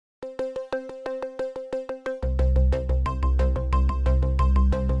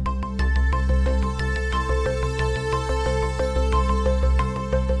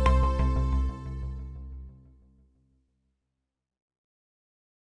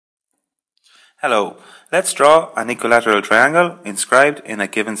Hello, let's draw an equilateral triangle inscribed in a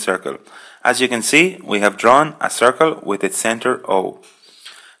given circle. As you can see, we have drawn a circle with its center O.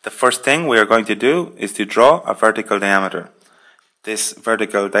 The first thing we are going to do is to draw a vertical diameter. This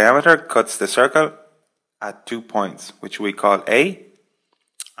vertical diameter cuts the circle at 2 points, which we call A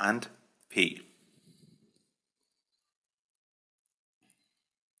and P.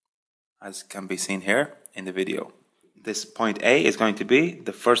 As can be seen here in the video. This point A is going to be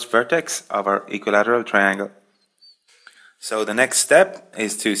the first vertex of our equilateral triangle. So the next step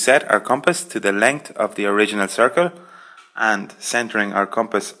is to set our compass to the length of the original circle, and centering our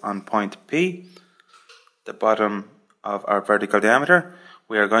compass on point P, the bottom of our vertical diameter,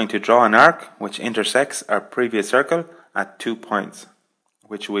 we are going to draw an arc which intersects our previous circle at 2 points,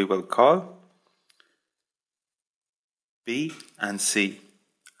 which we will call B and C,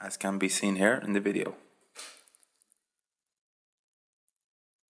 as can be seen here in the video.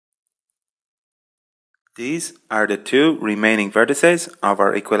 These are the two remaining vertices of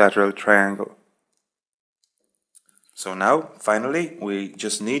our equilateral triangle. So now, finally, we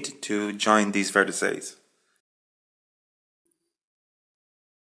just need to join these vertices.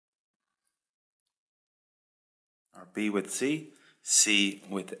 Our B with C, C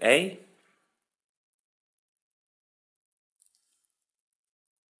with A,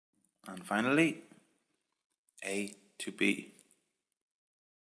 and finally, A to B.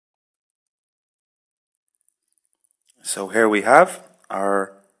 So here we have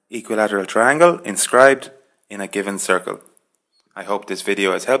our equilateral triangle inscribed in a given circle. I hope this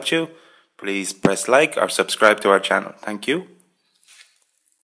video has helped you. Please press like or subscribe to our channel. Thank you.